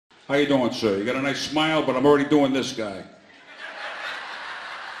How you doing, sir? You got a nice smile, but I'm already doing this guy.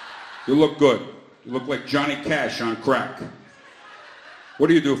 You look good. You look like Johnny Cash on crack. What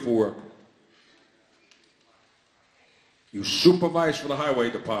do you do for work? You supervise for the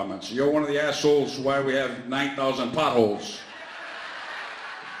highway department. So you're one of the assholes why we have 9,000 potholes.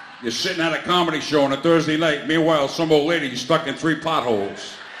 You're sitting at a comedy show on a Thursday night. Meanwhile, some old lady is stuck in 3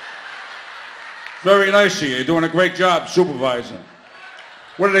 potholes. Very nice of you. You're doing a great job supervising.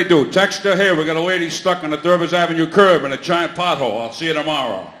 What do they do? Text her, here, we got a lady stuck on the Durbers Avenue curb in a giant pothole. I'll see you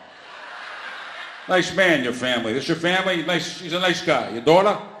tomorrow. Nice man, your family. This your family? Nice. He's a nice guy. Your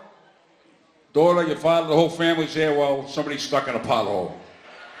daughter? Daughter, your father, the whole family's here. Well, somebody's stuck in a pothole.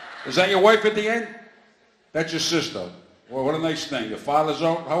 Is that your wife at the end? That's your sister. Well, what a nice thing. Your father's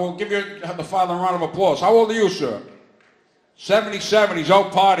out. Give the father a round of applause. How old are you, sir? 77. He's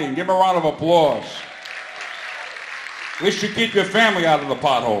out partying. Give him a round of applause. At least you keep your family out of the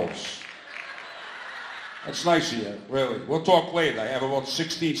potholes. That's nice of you, really. We'll talk later. I have about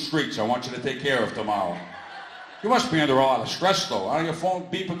 16 streets I want you to take care of tomorrow. You must be under a lot of stress, though. Huh? Your phone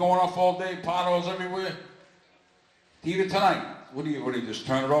beeping going off all day, potholes everywhere. Even tonight. What do you just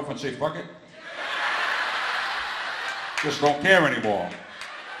turn it off and say, fuck it? Just don't care anymore.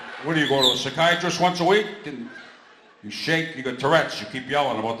 What do you go to a psychiatrist once a week? You shake, you got Tourette's, you keep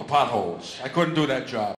yelling about the potholes. I couldn't do that job.